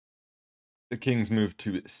The Kings moved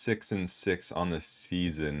to 6-6 on the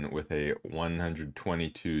season with a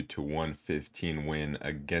 122 to 115 win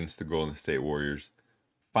against the Golden State Warriors.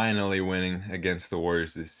 Finally winning against the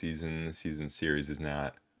Warriors this season. The season series is now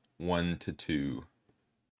at 1-2.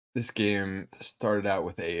 This game started out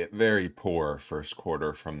with a very poor first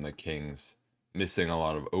quarter from the Kings, missing a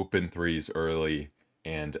lot of open threes early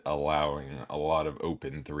and allowing a lot of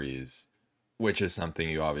open threes, which is something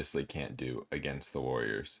you obviously can't do against the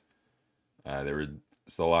Warriors. There were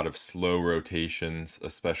a lot of slow rotations,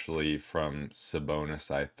 especially from Sabonis,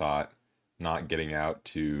 I thought, not getting out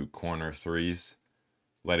to corner threes,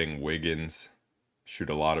 letting Wiggins shoot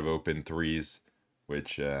a lot of open threes,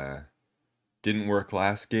 which didn't work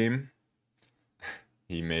last game.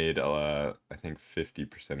 He made, I think,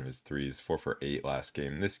 50% of his threes, 4 for 8 last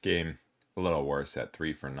game. This game, a little worse at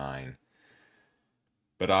 3 for 9.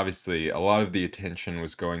 But obviously, a lot of the attention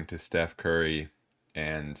was going to Steph Curry,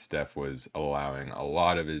 and Steph was allowing a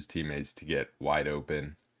lot of his teammates to get wide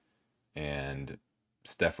open. And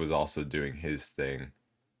Steph was also doing his thing.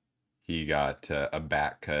 He got a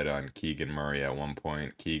back cut on Keegan Murray at one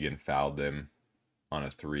point. Keegan fouled him on a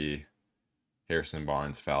 3. Harrison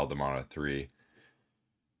Barnes fouled him on a 3.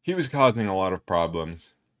 He was causing a lot of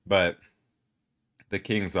problems, but the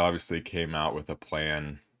Kings obviously came out with a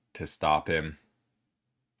plan to stop him,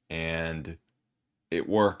 and it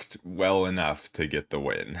worked well enough to get the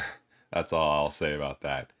win. That's all I'll say about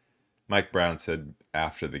that. Mike Brown said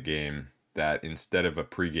after the game that instead of a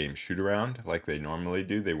pregame shoot-around like they normally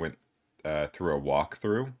do, they went through a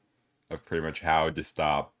walkthrough of pretty much how to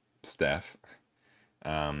stop Steph,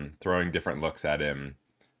 throwing different looks at him,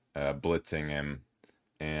 blitzing him,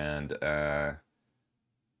 and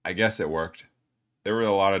I guess it worked. There were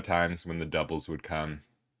a lot of times when the doubles would come,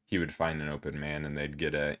 he would find an open man and they'd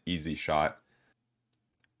get an easy shot.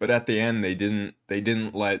 But at the end, they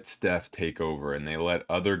didn't let Steph take over, and they let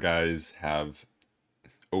other guys have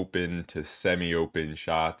open to semi-open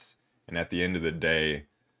shots. And at the end of the day,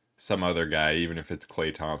 some other guy, even if it's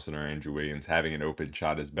Klay Thompson or Andrew Wiggins, having an open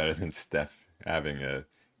shot is better than Steph having a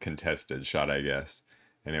contested shot, I guess.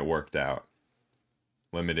 And it worked out,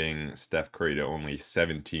 limiting Steph Curry to only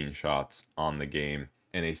 17 shots on the game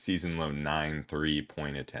and a season-low 9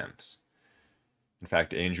 3-point attempts. In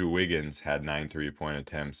fact, Andrew Wiggins had 9 3-point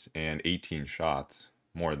attempts and 18 shots,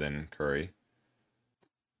 more than Curry.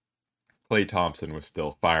 Klay Thompson was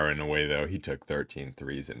still firing away, though. He took 13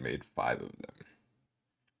 threes and made 5 of them.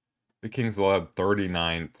 The Kings allowed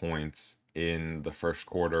 39 points in the first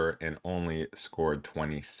quarter and only scored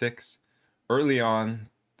 26. Early on,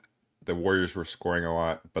 the Warriors were scoring a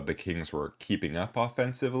lot, but the Kings were keeping up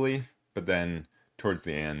offensively. But then towards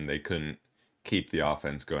the end, they couldn't keep the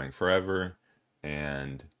offense going forever,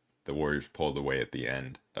 and the Warriors pulled away at the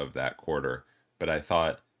end of that quarter. But I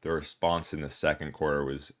thought the response in the second quarter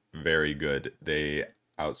was very good. They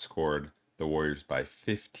outscored the Warriors by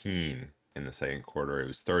 15 in the second quarter. It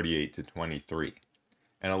was 38 to 23.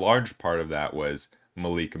 And a large part of that was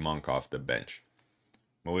Malik Monk off the bench.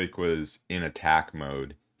 Malik was in attack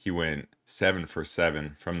mode. He went 7 for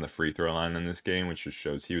 7 from the free throw line in this game, which just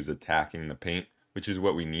shows he was attacking the paint, which is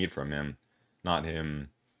what we need from him, not him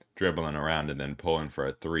dribbling around and then pulling for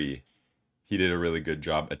a 3. He did a really good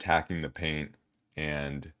job attacking the paint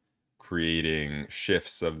and creating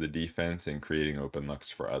shifts of the defense and creating open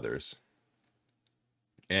looks for others.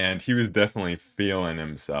 And he was definitely feeling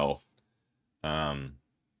himself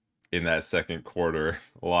in that second quarter.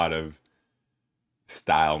 A lot of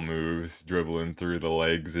style moves, dribbling through the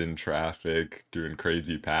legs in traffic, doing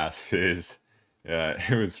crazy passes. Yeah,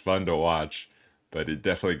 it was fun to watch, but it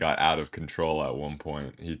definitely got out of control at one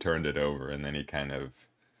point. He turned it over and then he kind of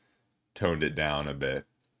toned it down a bit.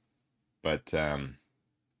 But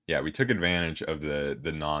yeah, we took advantage of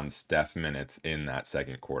the non-Steph minutes in that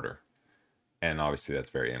second quarter. And obviously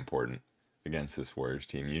that's very important against this Warriors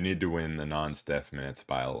team. You need to win the non-Steph minutes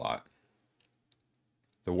by a lot.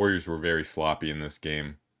 The Warriors were very sloppy in this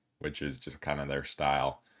game, which is just kind of their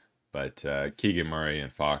style. But Keegan Murray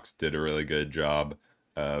and Fox did a really good job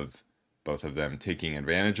of both of them taking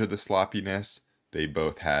advantage of the sloppiness. They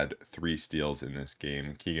both had 3 steals in this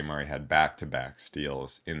game. Keegan Murray had back-to-back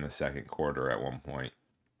steals in the second quarter at one point.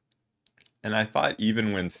 And I thought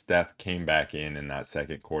even when Steph came back in that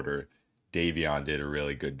second quarter, Davion did a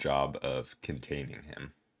really good job of containing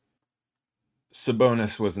him.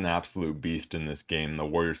 Sabonis was an absolute beast in this game. The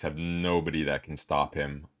Warriors have nobody that can stop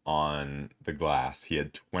him on the glass. He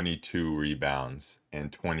had 22 rebounds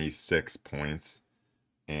and 26 points,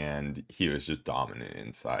 and he was just dominant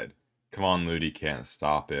inside. Kevon Looney can't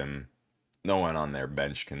stop him. No one on their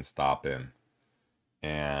bench can stop him.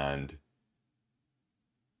 And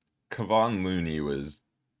Kevon Looney was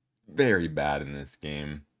very bad in this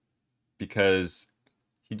game because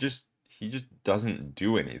he just doesn't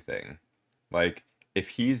do anything. Like if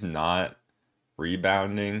he's not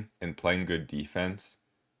rebounding and playing good defense,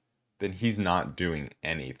 then he's not doing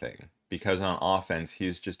anything because on offense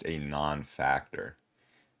he's just a non-factor.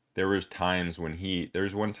 There was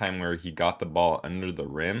one time where he got the ball under the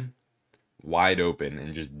rim wide open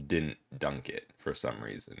and just didn't dunk it for some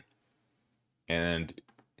reason. And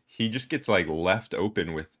he just gets like left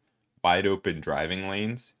open with wide open driving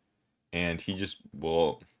lanes and he just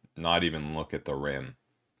will not even look at the rim.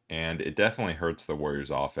 And it definitely hurts the Warriors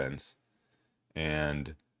offense.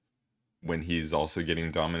 And when he's also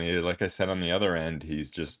getting dominated, like I said on the other end,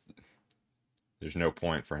 there's no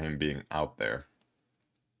point for him being out there.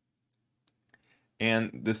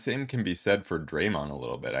 And the same can be said for Draymond a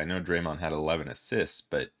little bit. I know Draymond had 11 assists,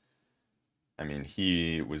 but I mean,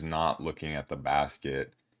 he was not looking at the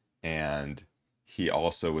basket and he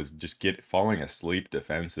also was just falling asleep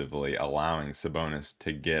defensively, allowing Sabonis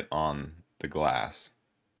to get on the glass.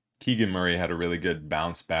 Keegan Murray had a really good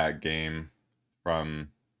bounce back game from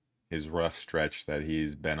his rough stretch that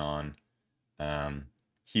he's been on.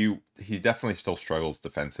 He definitely still struggles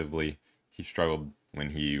defensively. He struggled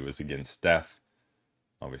when he was against Steph.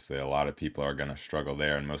 Obviously, a lot of people are going to struggle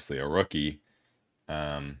there, and mostly a rookie.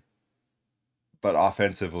 But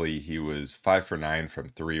offensively, he was 5 for 9 from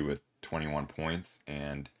 3 with 21 points.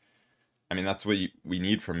 And I mean, that's what we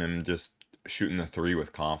need from him, just shooting the 3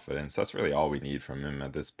 with confidence. That's really all we need from him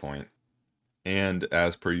at this point. And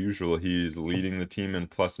as per usual, he's leading the team in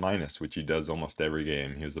plus minus, which he does almost every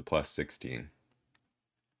game. He was a plus 16.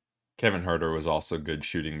 Kevin Huerter was also good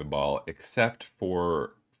shooting the ball, except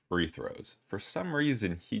for free throws. For some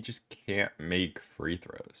reason, he just can't make free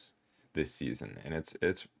throws this season. And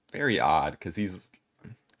it's very odd because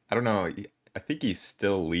I don't know, I think he's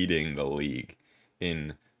still leading the league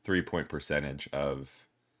in 3-point percentage of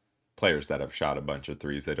players that have shot a bunch of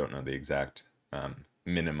threes. I don't know the exact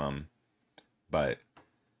minimum, but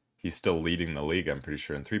he's still leading the league, I'm pretty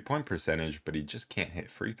sure, in 3-point percentage, but he just can't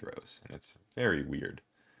hit free throws. And it's very weird.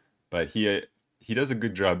 But he does a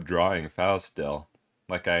good job drawing fouls still.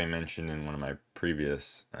 Like I mentioned in one of my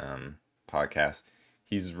previous podcasts,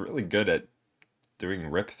 he's really good at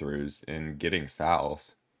doing rip-throughs and getting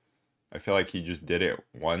fouls. I feel like he just did it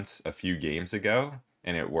once a few games ago,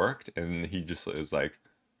 and it worked, and he just was like,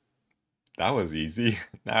 that was easy.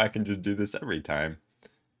 Now I can just do this every time.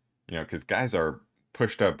 You know, because guys are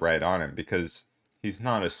pushed up right on him because he's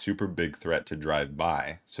not a super big threat to drive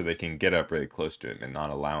by, so they can get up really close to him and not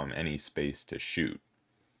allow him any space to shoot.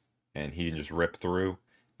 And he can just rip through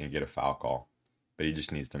and get a foul call. But he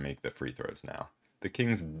just needs to make the free throws now. The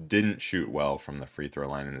Kings didn't shoot well from the free throw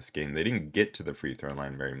line in this game. They didn't get to the free throw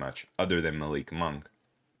line very much, other than Malik Monk.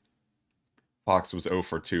 Fox was 0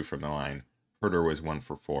 for 2 from the line. Huerter was 1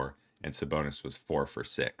 for 4. And Sabonis was 4 for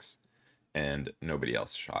 6. And nobody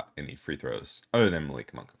else shot any free throws, other than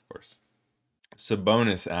Malik Monk, of course.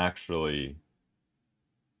 Sabonis actually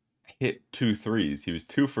hit 2 threes. He was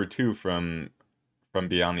 2 for 2 from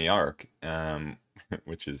beyond the arc,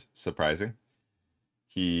 which is surprising.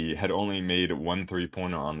 He had only made 1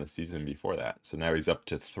 3-pointer on the season before that, so now he's up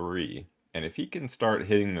to 3. And if he can start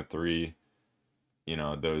hitting the 3, you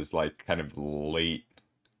know, those like kind of late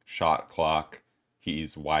shot clock,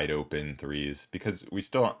 he's wide open threes, because I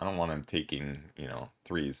don't want him taking, you know,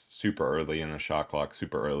 threes super early in the shot clock,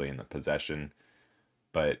 super early in the possession.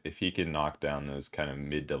 But if he can knock down those kind of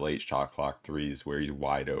mid to late shot clock threes where he's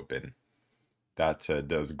wide open, that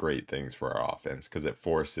does great things for our offense because it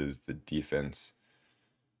forces the defense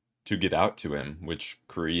to get out to him, which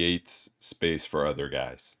creates space for other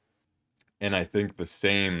guys. And I think the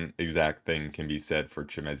same exact thing can be said for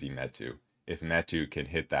Chimezie Metu. If Metu can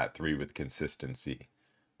hit that 3 with consistency,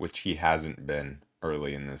 which he hasn't been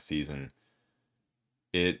early in this season,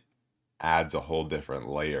 it adds a whole different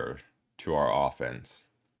layer to our offense.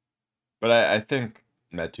 But I think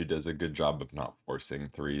Metu does a good job of not forcing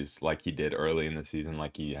threes like he did early in the season,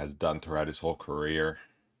 like he has done throughout his whole career.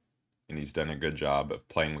 And he's done a good job of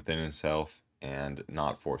playing within himself and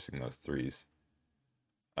not forcing those threes.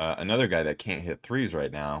 Another guy that can't hit threes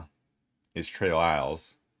right now is Trey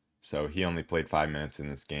Lyles. So he only played 5 minutes in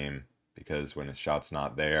this game because when his shot's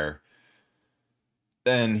not there,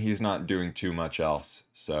 then he's not doing too much else.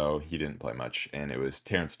 So he didn't play much. And it was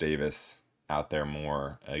Terrence Davis out there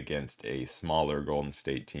more against a smaller Golden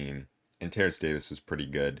State team. And Terrence Davis was pretty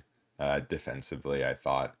good defensively, I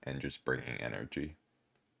thought, and just bringing energy.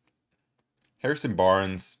 Harrison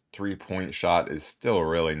Barnes' 3-point shot is still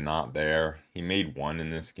really not there. He made one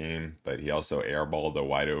in this game, but he also airballed a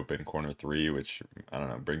wide open corner three, which, I don't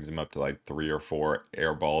know, brings him up to like 3 or 4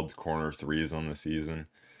 airballed corner threes on the season.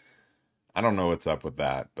 I don't know what's up with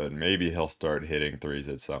that, but maybe he'll start hitting threes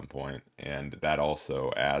at some point, and that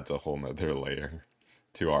also adds a whole nother layer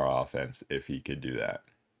to our offense if he could do that.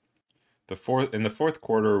 In the fourth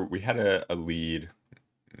quarter, we had a lead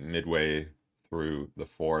midway through the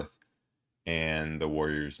fourth, and the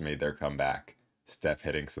Warriors made their comeback. Steph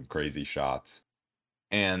hitting some crazy shots,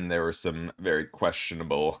 and there were some very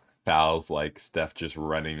questionable fouls, like Steph just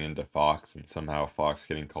running into Fox and somehow Fox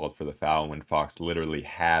getting called for the foul when Fox literally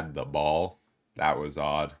had the ball. That was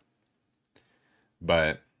odd.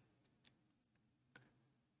 But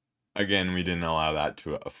again, we didn't allow that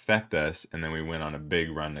to affect us, and then we went on a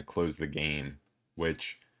big run to close the game,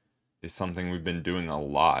 which is something we've been doing a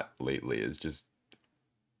lot lately, is just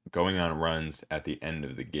going on runs at the end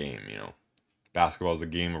of the game. Basketball is a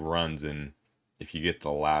game of runs, and if you get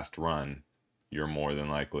the last run, you're more than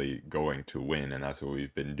likely going to win, and that's what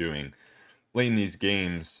we've been doing late in these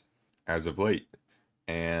games as of late.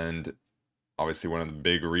 And obviously one of the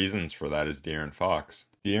big reasons for that is De'Aaron Fox.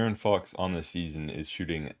 De'Aaron Fox on the season is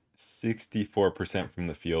shooting 64% from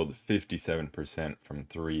the field, 57% from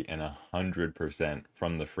three, and 100%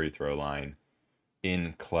 from the free throw line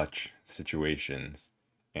in clutch situations.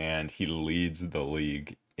 And he leads the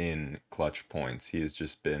league in clutch points. He has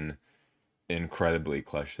just been incredibly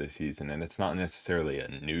clutch this season, and it's not necessarily a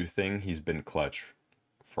new thing. He's been clutch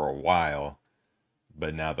for a while,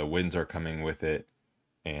 but now the wins are coming with it,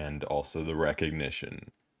 and also the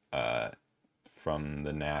recognition from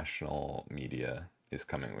the national media is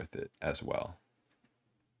coming with it as well.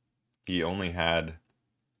 He only had,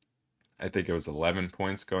 I think it was 11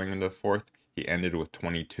 points going into the fourth. He ended with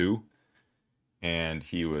 22, and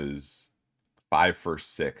he was 5 for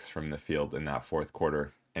 6 from the field in that fourth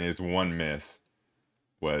quarter. And his one miss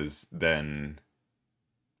was then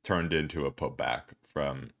turned into a putback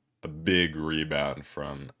from a big rebound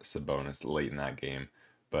from Sabonis late in that game.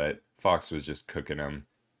 But Fox was just cooking him,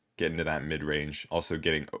 getting to that mid-range, also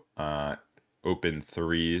getting open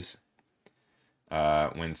threes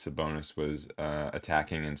when Sabonis was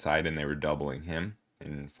attacking inside and they were doubling him,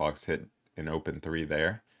 and Fox hit an open three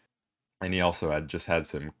there. And he also had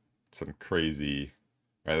some crazy,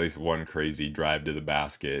 or at least one crazy drive to the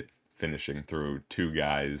basket, finishing through two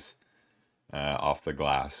guys off the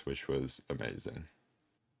glass, which was amazing.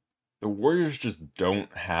 The Warriors just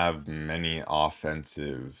don't have many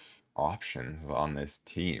offensive options on this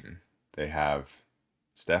team. They have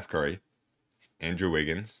Steph Curry, Andrew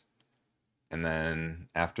Wiggins, and then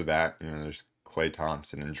after that, there's Klay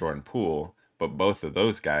Thompson and Jordan Poole, but both of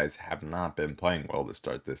those guys have not been playing well to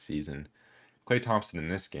start this season. Klay Thompson in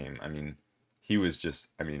this game, he was just,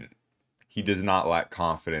 he does not lack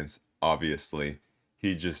confidence, obviously.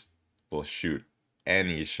 He just will shoot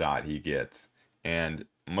any shot he gets. And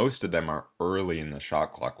most of them are early in the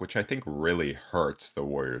shot clock, which I think really hurts the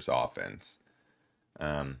Warriors' offense.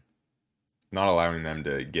 Not allowing them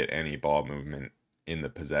to get any ball movement in the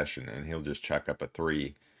possession, and he'll just chuck up a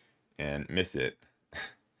three and miss it.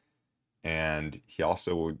 And he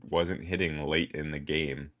also wasn't hitting late in the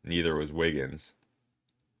game. Neither was Wiggins.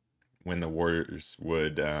 When the Warriors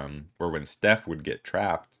would, or when Steph would get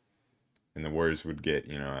trapped, and the Warriors would get,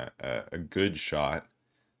 a good shot,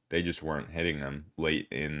 they just weren't hitting them late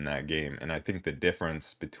in that game. And I think the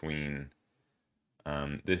difference between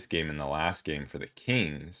this game and the last game for the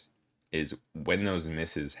Kings is when those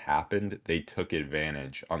misses happened, they took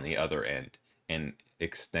advantage on the other end and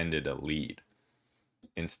extended a lead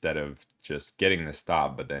instead of just getting the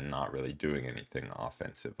stop but then not really doing anything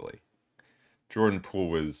offensively. Jordan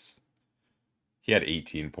Poole he had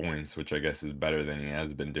 18 points, which I guess is better than he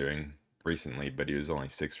has been doing recently, but he was only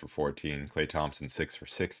 6 for 14. Klay Thompson 6 for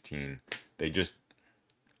 16. They just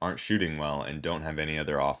aren't shooting well and don't have any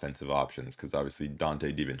other offensive options, because obviously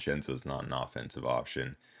Dante DiVincenzo is not an offensive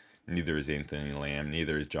option. Neither is Anthony Lamb,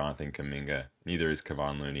 neither is Jonathan Kuminga, neither is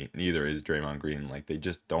Kevon Looney, neither is Draymond Green. Like, they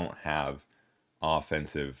just don't have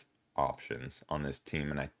offensive options on this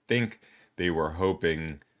team. And I think they were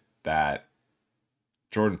hoping that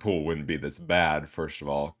Jordan Poole wouldn't be this bad, first of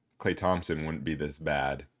all. Klay Thompson wouldn't be this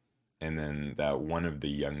bad. And then that one of the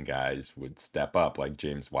young guys would step up, like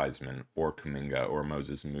James Wiseman or Kuminga or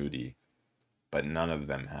Moses Moody. But none of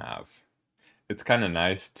them have. It's kind of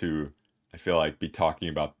nice to, I feel like, be talking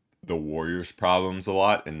about the Warriors' problems a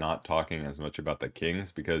lot and not talking as much about the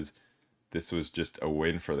Kings, because this was just a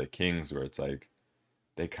win for the Kings where it's like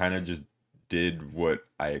they kind of just did what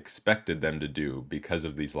I expected them to do because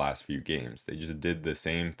of these last few games. They just did the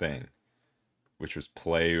same thing. which was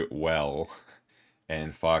play well,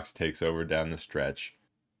 and Fox takes over down the stretch,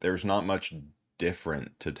 there's not much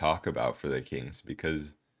different to talk about for the Kings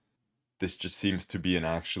because this just seems to be an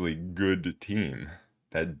actually good team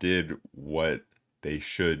that did what they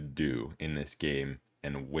should do in this game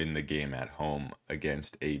and win the game at home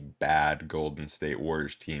against a bad Golden State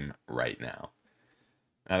Warriors team right now.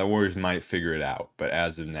 Now, the Warriors might figure it out, but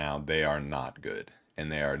as of now, they are not good,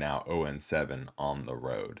 and they are now 0-7 on the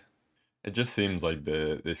road. It just seems like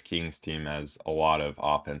this Kings team has a lot of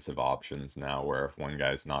offensive options now, where if one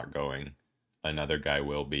guy's not going, another guy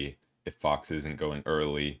will be. If Fox isn't going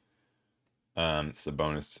early,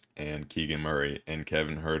 Sabonis and Keegan Murray and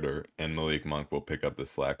Kevin Huerter and Malik Monk will pick up the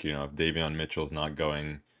slack. You know, if Davion Mitchell's not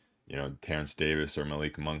going, you know, Terrence Davis or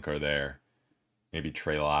Malik Monk are there. Maybe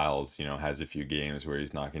Trey Lyles, you know, has a few games where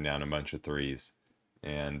he's knocking down a bunch of threes.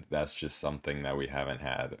 And that's just something that we haven't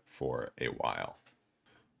had for a while.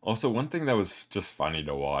 Also, one thing that was just funny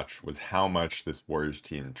to watch was how much this Warriors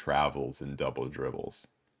team travels in double dribbles.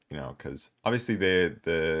 You know, because obviously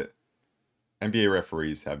the NBA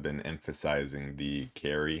referees have been emphasizing the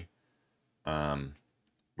carry,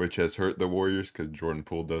 which has hurt the Warriors because Jordan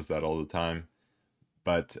Poole does that all the time.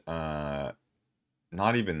 But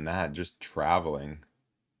not even that, just traveling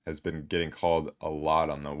has been getting called a lot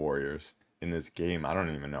on the Warriors in this game. I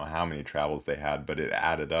don't even know how many travels they had, but it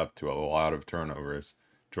added up to a lot of turnovers.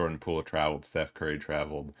 Jordan Poole traveled, Steph Curry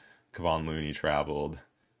traveled, Kevon Looney traveled.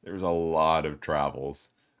 There was a lot of travels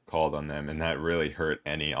called on them, and that really hurt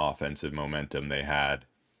any offensive momentum they had.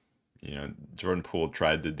 You know, Jordan Poole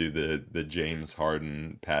tried to do the James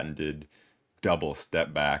Harden patented double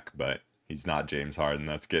step back, but he's not James Harden.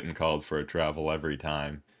 That's getting called for a travel every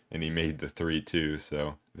time. And he made the 3 too,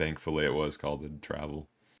 so thankfully it was called a travel.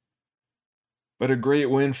 But a great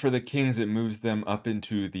win for the Kings. It moves them up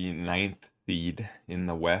into the 9th seed in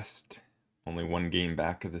the West. Only one game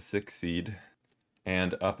back of the 6th seed.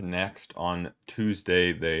 And up next on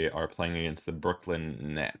Tuesday, they are playing against the Brooklyn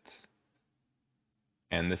Nets.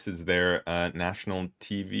 And this is their national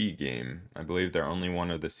TV game. I believe their only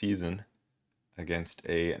one of the season against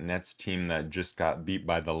a Nets team that just got beat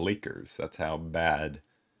by the Lakers. That's how bad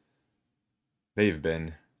they've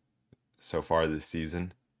been so far this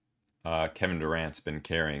season. Kevin Durant's been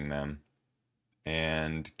carrying them.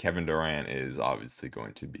 And Kevin Durant is obviously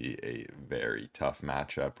going to be a very tough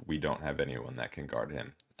matchup. We don't have anyone that can guard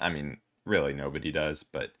him. I mean, really nobody does,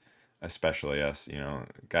 but especially us. You know,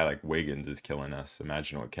 a guy like Wiggins is killing us.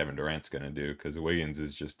 Imagine what Kevin Durant's going to do, because Wiggins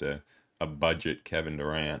is just a budget Kevin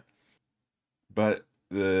Durant. But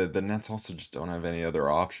the Nets also just don't have any other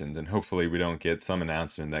options, and hopefully we don't get some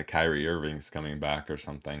announcement that Kyrie Irving's coming back or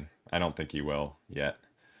something. I don't think he will yet.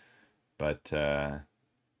 But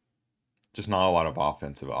just not a lot of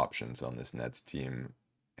offensive options on this Nets team,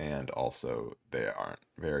 and also they aren't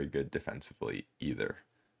very good defensively either.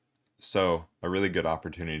 So a really good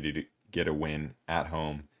opportunity to get a win at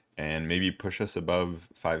home and maybe push us above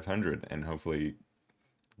 500 and hopefully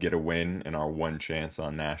get a win in our one chance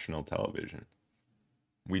on national television.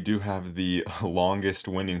 We do have the longest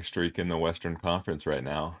winning streak in the Western Conference right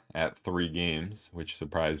now at 3 games, which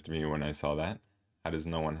surprised me when I saw that. How does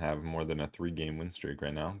no one have more than a 3-game win streak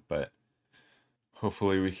right now? But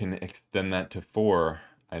hopefully we can extend that to 4.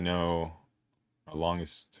 I know our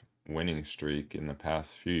longest winning streak in the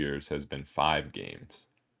past few years has been 5 games.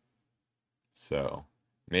 So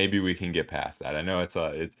maybe we can get past that. I know it's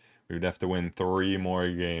we would have to win 3 more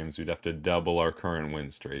games. We'd have to double our current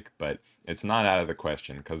win streak, but it's not out of the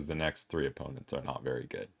question because the next 3 opponents are not very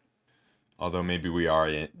good. Although maybe we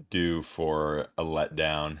are due for a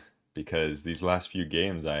letdown because these last few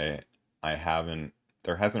games there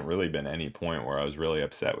hasn't really been any point where I was really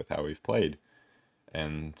upset with how we've played.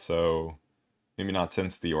 And so maybe not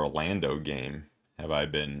since the Orlando game have I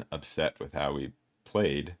been upset with how we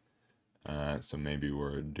played. So maybe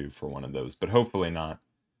we're due for one of those, but hopefully not.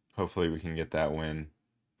 Hopefully we can get that win.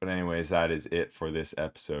 But anyways, that is it for this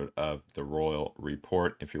episode of the Royal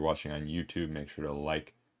Report. If you're watching on YouTube, make sure to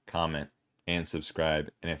like, comment, and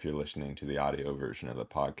subscribe. And if you're listening to the audio version of the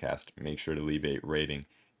podcast, make sure to leave a rating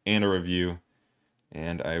and a review.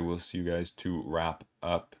 And I will see you guys to wrap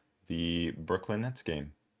up the Brooklyn Nets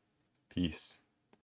game. Peace.